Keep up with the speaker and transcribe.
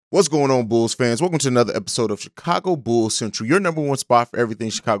What's going on, Bulls fans? Welcome to another episode of Chicago Bulls Central, your number one spot for everything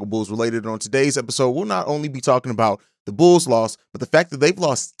Chicago Bulls related. On today's episode, we'll not only be talking about the Bulls' loss, but the fact that they've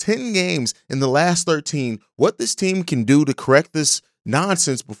lost 10 games in the last 13, what this team can do to correct this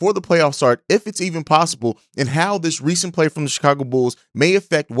nonsense before the playoffs start, if it's even possible, and how this recent play from the Chicago Bulls may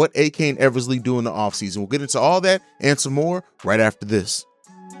affect what AK and Eversley do in the offseason. We'll get into all that and some more right after this.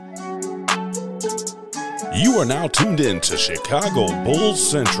 You are now tuned in to Chicago Bulls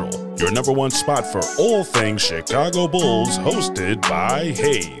Central, your number one spot for all things Chicago Bulls, hosted by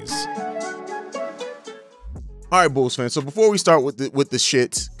Hayes. All right, Bulls fans. So before we start with the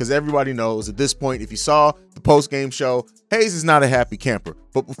shit, because everybody knows at this point, if you saw the post-game show, Hayes is not a happy camper.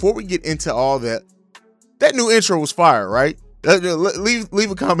 But before we get into all that, that new intro was fire, right? Leave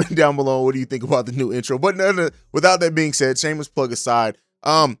a comment down below. What do you think about the new intro? But without that being said, shameless plug aside,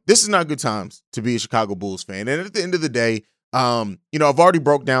 this is not good times to be a Chicago Bulls fan. And at the end of the day, I've already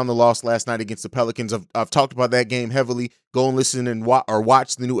broke down the loss last night against the Pelicans. I've talked about that game heavily. Go and listen and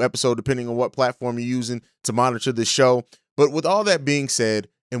watch the new episode, depending on what platform you're using to monitor the show. But with all that being said,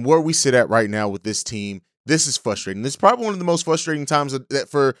 and where we sit at right now with this team, this is frustrating. This is probably one of the most frustrating times that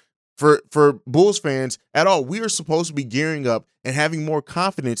for Bulls fans at all. We are supposed to be gearing up and having more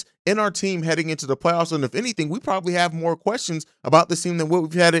confidence in our team heading into the playoffs. And if anything, we probably have more questions about this team than what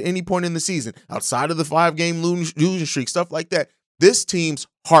we've had at any point in the season, outside of the 5-game losing streak, stuff like that. This team's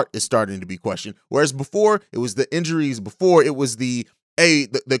heart is starting to be questioned. Whereas before, it was the injuries, before it was the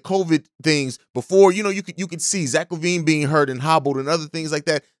COVID things, before, you could see Zach LaVine being hurt and hobbled and other things like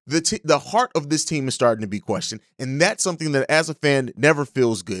that. The heart of this team is starting to be questioned. And that's something that as a fan never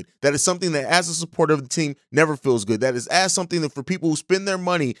feels good. That is something that as a supporter of the team never feels good. That is as something that for people who spend their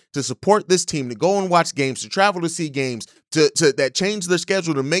money to support this team, to go and watch games, to travel to see games, to that change their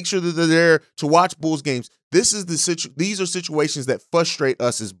schedule to make sure that they're there to watch Bulls games. These are situations that frustrate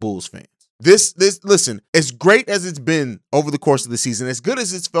us as Bulls fans. Listen, as great as it's been over the course of the season, as good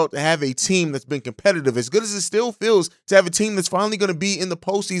as it's felt to have a team that's been competitive, as good as it still feels to have a team that's finally going to be in the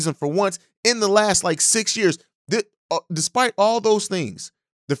postseason for once in the last 6 years, despite all those things,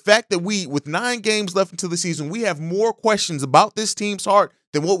 the fact that with 9 games left into the season, we have more questions about this team's heart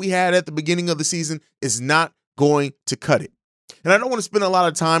than what we had at the beginning of the season is not going to cut it. And I don't want to spend a lot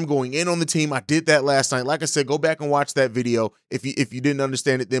of time going in on the team. I did that last night. Like I said, go back and watch that video if you didn't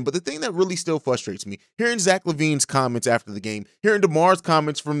understand it then. But the thing that really still frustrates me, hearing Zach LaVine's comments after the game, hearing DeMar's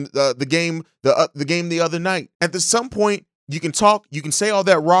comments from the game the other night. At some point, you can talk, you can say all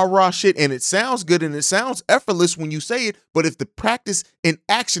that rah-rah shit, and it sounds good and it sounds effortless when you say it. But if the practice in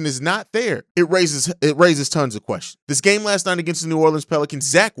action is not there, it raises tons of questions. This game last night against the New Orleans Pelicans,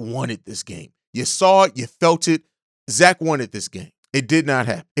 Zach wanted this game. You saw it, you felt it. Zach wanted this game. It did not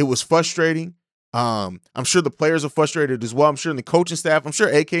happen. It was frustrating. I'm sure the players are frustrated as well. I'm sure the coaching staff, I'm sure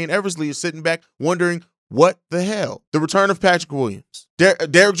AK and Eversley is sitting back wondering, what the hell? The return of Patrick Williams.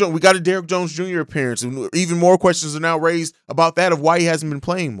 Derrick Jones, we got a Derrick Jones Jr. appearance, and even more questions are now raised about that of why he hasn't been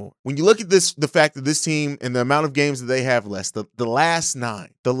playing more. When you look at the fact that this team and the amount of games that they have left, the last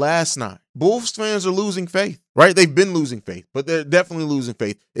nine, Bulls fans are losing faith, right? They've been losing faith, but they're definitely losing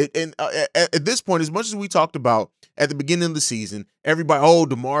faith. At this point, as much as we talked about at the beginning of the season, everybody,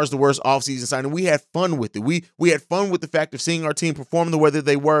 DeMar's the worst offseason signing. We had fun with it. We had fun with the fact of seeing our team perform the way that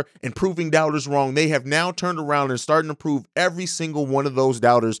they were and proving doubters wrong. They have now turned around and starting to prove every single one of those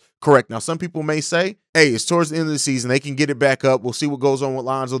doubters correct. Now, some people may say, hey, it's towards the end of the season. They can get it back up. We'll see what goes on with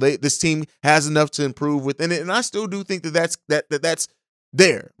Lonzo. This team has enough to improve within it. And I still do think that's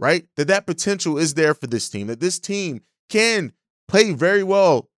there, right? That potential is there for this team, that this team can play very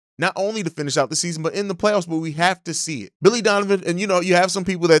well, not only to finish out the season, but in the playoffs, but we have to see it. Billy Donovan, and you have some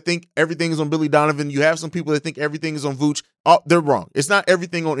people that think everything is on Billy Donovan. You have some people that think everything is on Vooch. Oh, they're wrong. It's not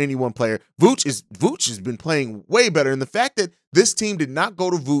everything on any one player. Vooch has been playing way better. And the fact that this team did not go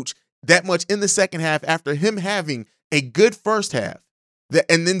to Vooch that much in the second half after him having a good first half,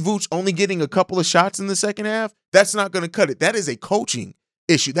 and then Vooch only getting a couple of shots in the second half, that's not going to cut it. That is a coaching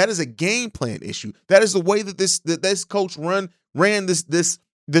issue. That is a game plan issue. That is the way that this coach ran this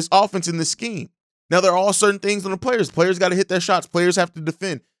offense in this scheme. Now, there are all certain things on the players. Players got to hit their shots. Players have to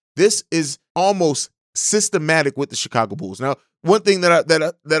defend. This is almost systematic with the Chicago Bulls. Now, one thing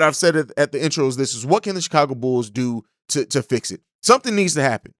that I've said at the intro is what can the Chicago Bulls do to fix it? Something needs to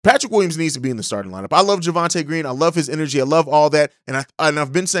happen. Patrick Williams needs to be in the starting lineup. I love Javonte Green. I love his energy. I love all that. And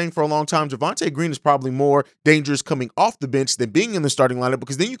I've been saying for a long time, Javonte Green is probably more dangerous coming off the bench than being in the starting lineup,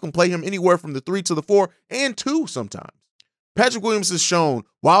 because then you can play him anywhere from the 3 to the 4 and 2 sometimes. Patrick Williams has shown,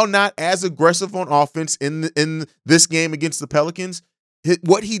 while not as aggressive on offense in this game against the Pelicans,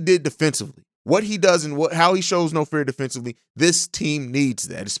 what he did defensively. what he does and how he shows no fear defensively, this team needs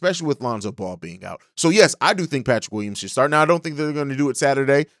that, especially with Lonzo Ball being out. So, yes, I do think Patrick Williams should start. Now, I don't think they're going to do it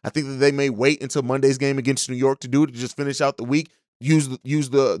Saturday. I think that they may wait until Monday's game against New York to do it, to just finish out the week. Use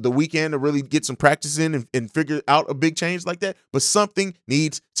the weekend to really get some practice in and figure out a big change like that. But something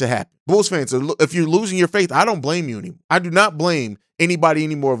needs to happen. Bulls fans, if you're losing your faith, I don't blame you anymore. I do not blame anybody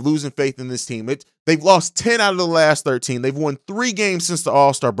anymore of losing faith in this team. They've lost 10 out of the last 13. They've won 3 games since the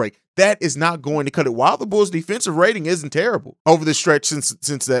All-Star break. That is not going to cut it. While the Bulls' defensive rating isn't terrible over the stretch since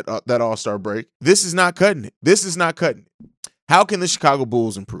that All-Star break, this is not cutting it. This is not cutting it. How can the Chicago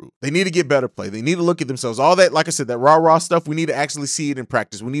Bulls improve? They need to get better play. They need to look at themselves. All that, like I said, that rah-rah stuff, we need to actually see it in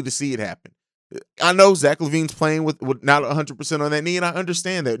practice. We need to see it happen. I know Zach LaVine's playing with not 100% on that knee, and I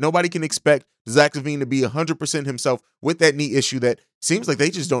understand that. Nobody can expect Zach LaVine to be 100% himself with that knee issue that seems like they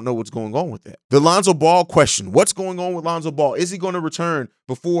just don't know what's going on with that. The Lonzo Ball question. What's going on with Lonzo Ball? Is he going to return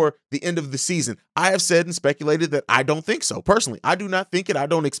before the end of the season? I have said and speculated that I don't think so. Personally, I do not think it. I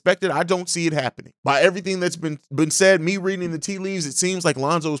don't expect it. I don't see it happening. By everything that's been said, me reading the tea leaves, it seems like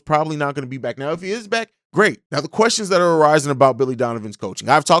Lonzo is probably not going to be back. Now, if he is back, great. Now, the questions that are arising about Billy Donovan's coaching.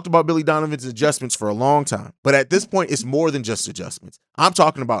 I've talked about Billy Donovan's adjustments for a long time, but at this point, it's more than just adjustments. I'm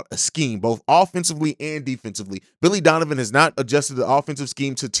talking about a scheme, both offensively and defensively. Billy Donovan has not adjusted the offensive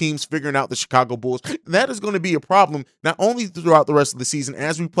scheme to teams figuring out the Chicago Bulls. That is going to be a problem, not only throughout the rest of the season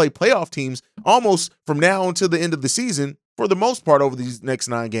as we play playoff teams almost from now until the end of the season, for the most part over these next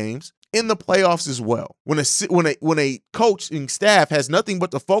 9 games, in the playoffs as well. When a coaching staff has nothing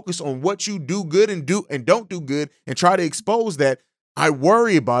but to focus on what you do good and don't do good and try to expose that, I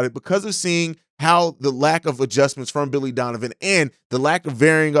worry about it because of seeing how the lack of adjustments from Billy Donovan and the lack of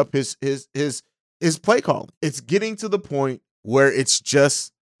varying up his play calling. It's getting to the point where it's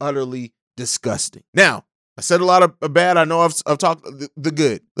just utterly disgusting. Now, I said a lot of bad. I know I've talked the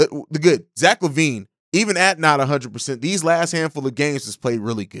good. The good. Zach LaVine, even at not 100%, these last handful of games has played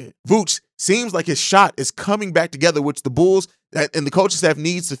really good. Vooch seems like his shot is coming back together, which the Bulls and the coaching staff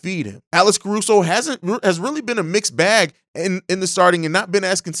needs to feed him. Alex Caruso has really been a mixed bag in the starting and not been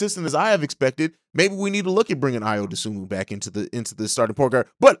as consistent as I have expected. Maybe we need to look at bringing Ayo Dosunmu back into the starting point guard.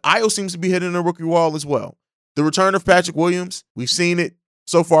 But Ayo seems to be hitting a rookie wall as well. The return of Patrick Williams, we've seen it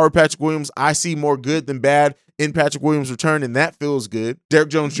so far with Patrick Williams. I see more good than bad in Patrick Williams' return, and that feels good. Derrick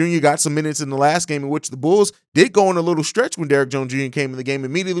Jones Jr. got some minutes in the last game in which the Bulls did go on a little stretch when Derrick Jones Jr. came in the game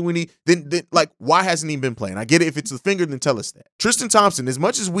immediately when why hasn't he been playing? I get it. If it's the finger, then tell us that. Tristan Thompson, as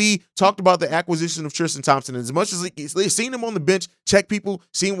much as we talked about the acquisition of Tristan Thompson, as much as they've seen him on the bench, check people,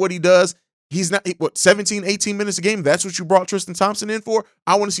 seeing what he does, he's not, 17, 18 minutes a game? That's what you brought Tristan Thompson in for?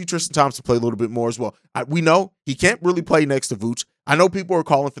 I want to see Tristan Thompson play a little bit more as well. We know he can't really play next to Vooch. I know people are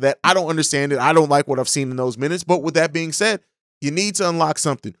calling for that. I don't understand it. I don't like what I've seen in those minutes. But with that being said, you need to unlock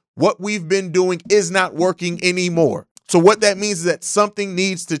something. What we've been doing is not working anymore. So what that means is that something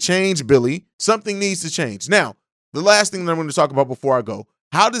needs to change, Billy. Something needs to change. Now, the last thing that I'm going to talk about before I go,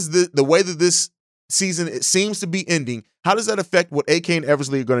 how does the way that this season it seems to be ending, how does that affect what AK and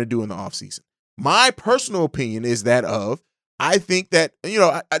Eversley are going to do in the offseason? My personal opinion is that I think that,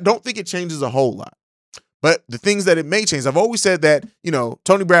 I don't think it changes a whole lot. But the things that it may change, I've always said that,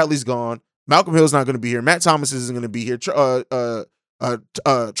 Tony Bradley's gone. Malcolm Hill's not going to be here. Matt Thomas isn't going to be here.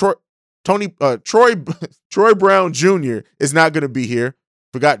 Troy Brown Jr. is not going to be here.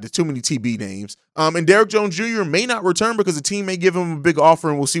 Forgot the too many TB names. And Derrick Jones Jr. may not return because the team may give him a big offer,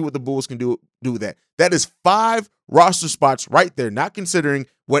 and we'll see what the Bulls can do with that. That is 5 roster spots right there, not considering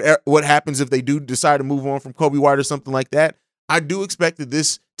what happens if they do decide to move on from Kobe White or something like that. I do expect that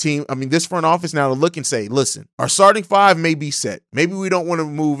this front office now to look and say, listen, our starting 5 may be set. Maybe we don't want to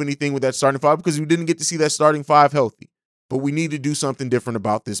move anything with that starting 5 because we didn't get to see that starting 5 healthy. But we need to do something different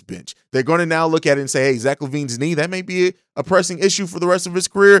about this bench. They're going to now look at it and say, hey, Zach LaVine's knee, that may be a pressing issue for the rest of his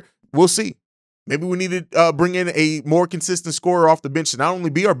career. We'll see. Maybe we need to bring in a more consistent scorer off the bench to not only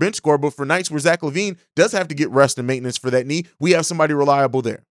be our bench scorer, but for nights where Zach LaVine does have to get rest and maintenance for that knee, we have somebody reliable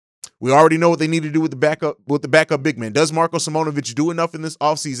there. We already know what they need to do with the backup big man. Does Marko Simonovic do enough in this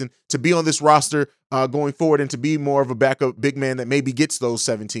offseason to be on this roster going forward and to be more of a backup big man that maybe gets those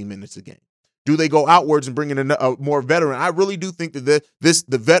 17 minutes a game? Do they go outwards and bring in a more veteran? I really do think that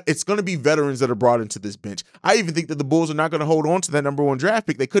it's going to be veterans that are brought into this bench. I even think that the Bulls are not going to hold on to that number 1 draft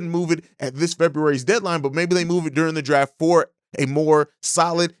pick. They couldn't move it at this February's deadline, but maybe they move it during the draft for a more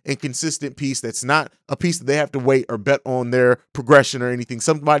solid and consistent piece that's not a piece that they have to wait or bet on their progression or anything.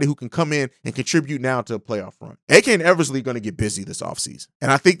 Somebody who can come in and contribute now to a playoff run. AK and Eversley are going to get busy this offseason.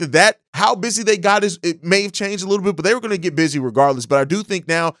 And I think that how busy they got it may have changed a little bit, but they were going to get busy regardless. But I do think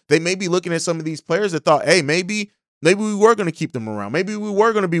now they may be looking at some of these players that thought, hey, maybe Maybe we were going to keep them around. Maybe we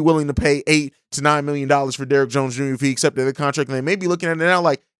were going to be willing to pay $8 to $9 million for Derrick Jones Jr. if he accepted the contract. And they may be looking at it now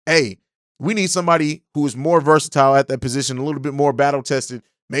like, hey, we need somebody who is more versatile at that position, a little bit more battle tested.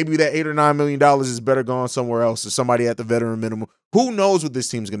 Maybe that $8 or $9 million is better going somewhere else, or somebody at the veteran minimum. Who knows what this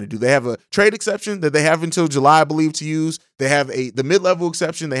team's going to do? They have a trade exception that they have until July, I believe, to use. They have the mid-level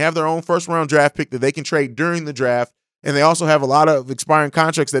exception. They have their own first-round draft pick that they can trade during the draft. And they also have a lot of expiring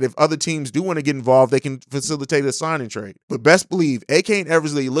contracts that if other teams do want to get involved, they can facilitate a sign and trade. But best believe, AK and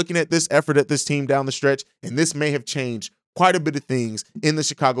Eversley looking at this effort at this team down the stretch, and this may have changed quite a bit of things in the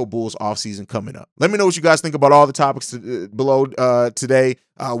Chicago Bulls offseason coming up. Let me know what you guys think about all the topics below today.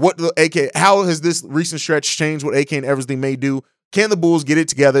 How has this recent stretch changed what AK and Eversley may do? Can the Bulls get it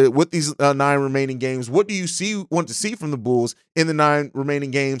together with these 9 remaining games? What do you want to see from the Bulls in the 9 remaining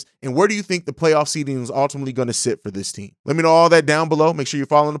games? And where do you think the playoff seeding is ultimately going to sit for this team? Let me know all that down below. Make sure you're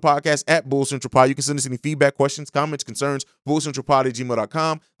following the podcast at Bulls Central Pod. You can send us any feedback, questions, comments, concerns,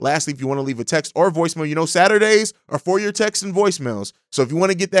 bullscentralpod@gmail.com. Lastly, if you want to leave a text or voicemail, Saturdays are for your texts and voicemails. So if you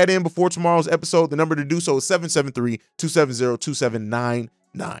want to get that in before tomorrow's episode, the number to do so is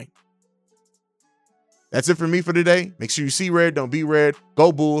 773-270-2799. That's it for me for today. Make sure you see red, don't be red.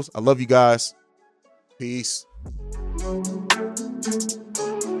 Go Bulls. I love you guys. Peace.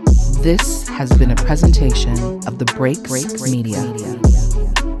 This has been a presentation of the Break Media.